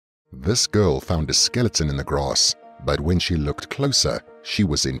This girl found a skeleton in the grass, but when she looked closer, she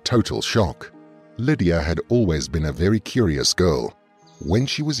was in total shock. Lydia had always been a very curious girl. When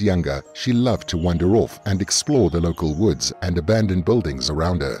she was younger, she loved to wander off and explore the local woods and abandoned buildings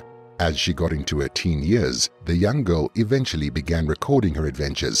around her. As she got into her teen years, the young girl eventually began recording her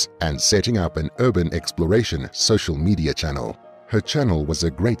adventures and setting up an urban exploration social media channel. Her channel was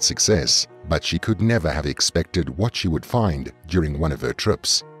a great success, but she could never have expected what she would find during one of her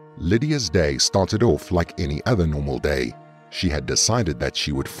trips. Lydia's day started off like any other normal day. She had decided that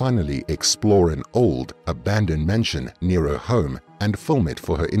she would finally explore an old, abandoned mansion near her home and film it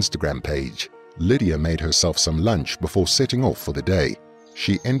for her Instagram page. Lydia made herself some lunch before setting off for the day.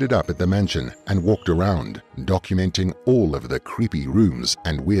 She ended up at the mansion and walked around, documenting all of the creepy rooms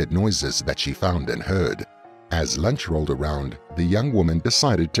and weird noises that she found and heard. As lunch rolled around, the young woman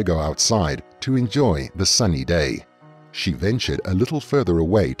decided to go outside to enjoy the sunny day. She ventured a little further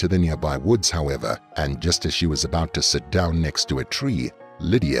away to the nearby woods, however, and just as she was about to sit down next to a tree,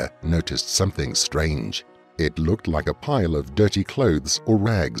 Lydia noticed something strange. It looked like a pile of dirty clothes or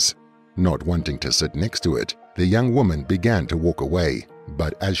rags. Not wanting to sit next to it, the young woman began to walk away.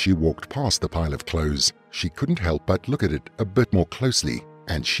 But as she walked past the pile of clothes, she couldn't help but look at it a bit more closely,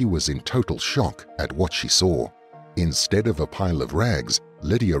 and she was in total shock at what she saw. Instead of a pile of rags,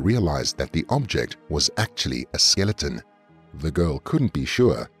 Lydia realized that the object was actually a skeleton. The girl couldn't be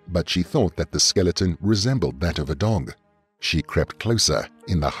sure, but she thought that the skeleton resembled that of a dog. She crept closer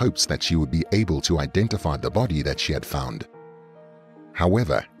in the hopes that she would be able to identify the body that she had found.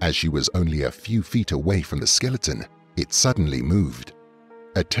 However, as she was only a few feet away from the skeleton, it suddenly moved.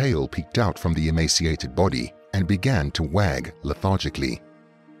 A tail peeked out from the emaciated body and began to wag lethargically.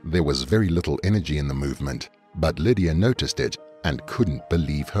 There was very little energy in the movement, but Lydia noticed it and couldn't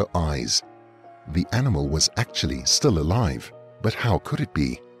believe her eyes. The animal was actually still alive, but how could it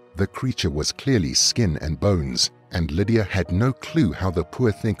be? The creature was clearly skin and bones, and Lydia had no clue how the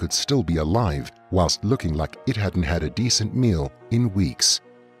poor thing could still be alive whilst looking like it hadn't had a decent meal in weeks.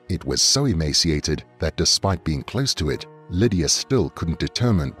 It was so emaciated that despite being close to it, Lydia still couldn't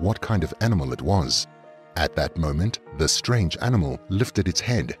determine what kind of animal it was. At that moment, the strange animal lifted its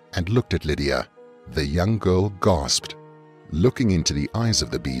head and looked at Lydia. The young girl gasped. Looking into the eyes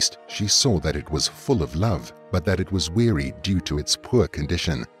of the beast, she saw that it was full of love, but that it was weary due to its poor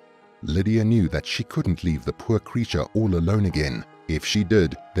condition. Lydia knew that she couldn't leave the poor creature all alone again. If she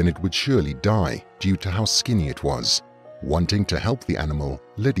did, then it would surely die due to how skinny it was. Wanting to help the animal,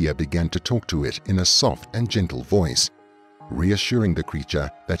 Lydia began to talk to it in a soft and gentle voice, reassuring the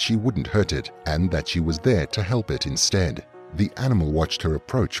creature that she wouldn't hurt it and that she was there to help it instead. The animal watched her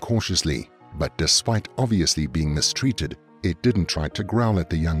approach cautiously, but despite obviously being mistreated, it didn't try to growl at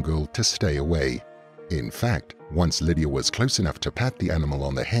the young girl to stay away. In fact, once Lydia was close enough to pat the animal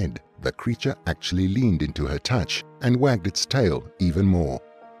on the head, the creature actually leaned into her touch and wagged its tail even more.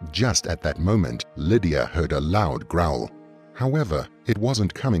 Just at that moment, Lydia heard a loud growl. However, it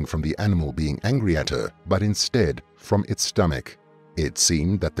wasn't coming from the animal being angry at her, but instead from its stomach. It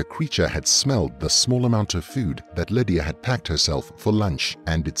seemed that the creature had smelled the small amount of food that Lydia had packed herself for lunch,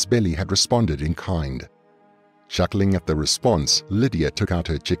 and its belly had responded in kind. Chuckling at the response, Lydia took out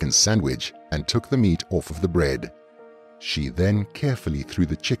her chicken sandwich and took the meat off of the bread. She then carefully threw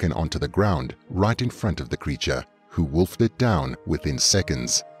the chicken onto the ground right in front of the creature, who wolfed it down within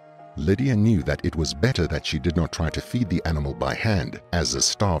seconds. Lydia knew that it was better that she did not try to feed the animal by hand, as a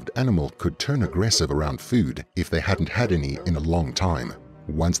starved animal could turn aggressive around food if they hadn't had any in a long time.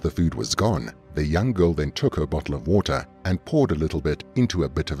 Once the food was gone, the young girl then took her bottle of water and poured a little bit into a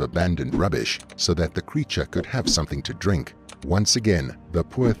bit of abandoned rubbish so that the creature could have something to drink. Once again, the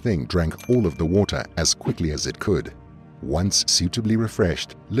poor thing drank all of the water as quickly as it could. Once suitably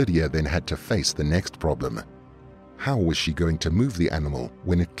refreshed, Lydia then had to face the next problem. How was she going to move the animal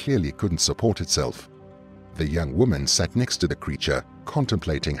when it clearly couldn't support itself? The young woman sat next to the creature,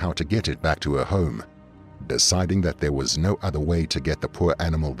 contemplating how to get it back to her home. Deciding that there was no other way to get the poor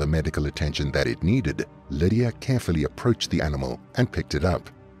animal the medical attention that it needed, Lydia carefully approached the animal and picked it up.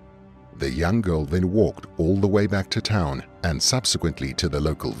 The young girl then walked all the way back to town and subsequently to the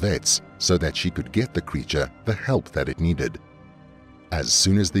local vets so that she could get the creature the help that it needed. As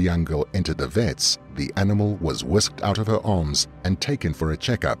soon as the young girl entered the vets, the animal was whisked out of her arms and taken for a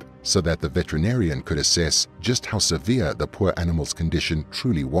checkup so that the veterinarian could assess just how severe the poor animal's condition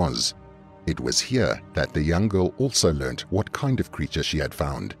truly was. It was here that the young girl also learnt what kind of creature she had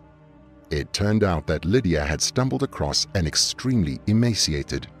found. It turned out that Lydia had stumbled across an extremely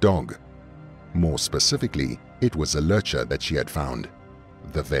emaciated dog. More specifically, it was a lurcher that she had found.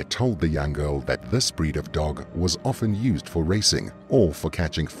 The vet told the young girl that this breed of dog was often used for racing or for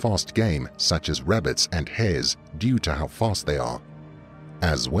catching fast game such as rabbits and hares due to how fast they are.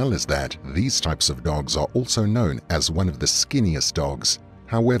 As well as that, these types of dogs are also known as one of the skinniest dogs.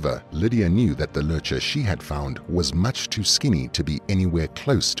 However, Lydia knew that the lurcher she had found was much too skinny to be anywhere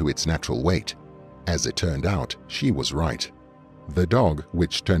close to its natural weight. As it turned out, she was right. The dog,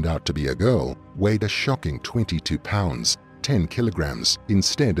 which turned out to be a girl, weighed a shocking 22 pounds, 10 kilograms,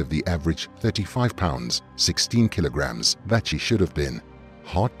 instead of the average 35 pounds, 16 kilograms that she should have been.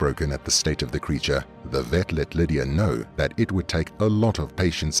 Heartbroken at the state of the creature, the vet let Lydia know that it would take a lot of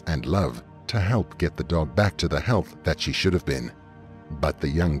patience and love to help get the dog back to the health that she should have been. But the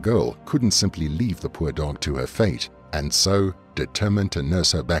young girl couldn't simply leave the poor dog to her fate, and so, determined to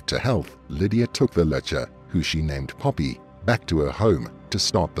nurse her back to health, Lydia took the lurcher, who she named Poppy, back to her home to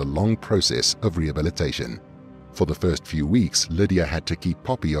start the long process of rehabilitation. For the first few weeks, Lydia had to keep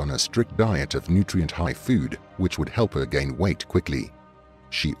Poppy on a strict diet of nutrient-high food, which would help her gain weight quickly.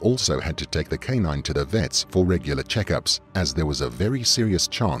 She also had to take the canine to the vets for regular checkups, as there was a very serious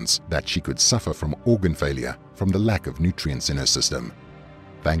chance that she could suffer from organ failure from the lack of nutrients in her system.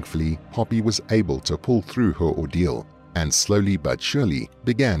 Thankfully, Poppy was able to pull through her ordeal and slowly but surely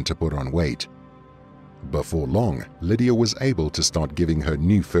began to put on weight. Before long, Lydia was able to start giving her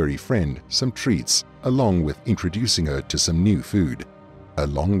new furry friend some treats, along with introducing her to some new food.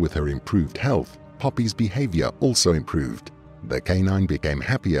 Along with her improved health, Poppy's behavior also improved. The canine became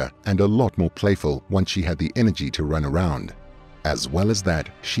happier and a lot more playful once she had the energy to run around. As well as that,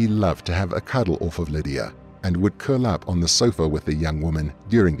 she loved to have a cuddle off of Lydia and would curl up on the sofa with the young woman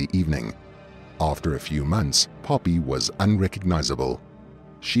during the evening. After a few months, Poppy was unrecognizable.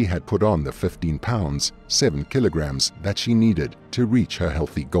 She had put on the 15 pounds, 7 kilograms that she needed to reach her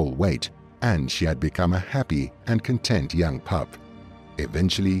healthy goal weight, and she had become a happy and content young pup.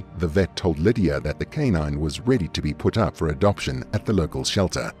 Eventually, the vet told Lydia that the canine was ready to be put up for adoption at the local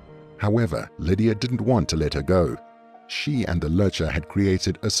shelter. However, Lydia didn't want to let her go. She and the lurcher had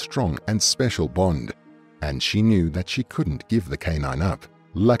created a strong and special bond, and she knew that she couldn't give the canine up.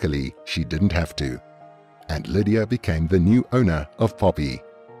 Luckily, she didn't have to. And Lydia became the new owner of Poppy.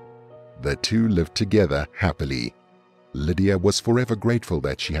 The two lived together happily. Lydia was forever grateful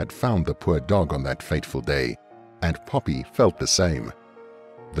that she had found the poor dog on that fateful day, and Poppy felt the same.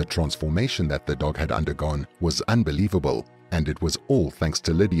 The transformation that the dog had undergone was unbelievable, and it was all thanks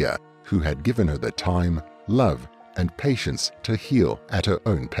to Lydia, who had given her the time, love, and patience to heal at her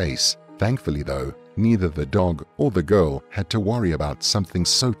own pace. Thankfully though, neither the dog or the girl had to worry about something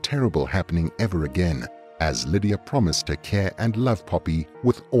so terrible happening ever again, as Lydia promised to care and love Poppy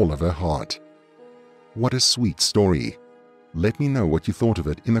with all of her heart. What a sweet story! Let me know what you thought of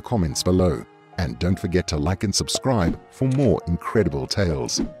it in the comments below. And don't forget to like and subscribe for more incredible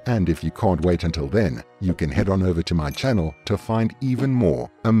tales. And if you can't wait until then, you can head on over to my channel to find even more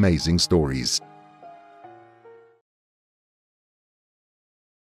amazing stories.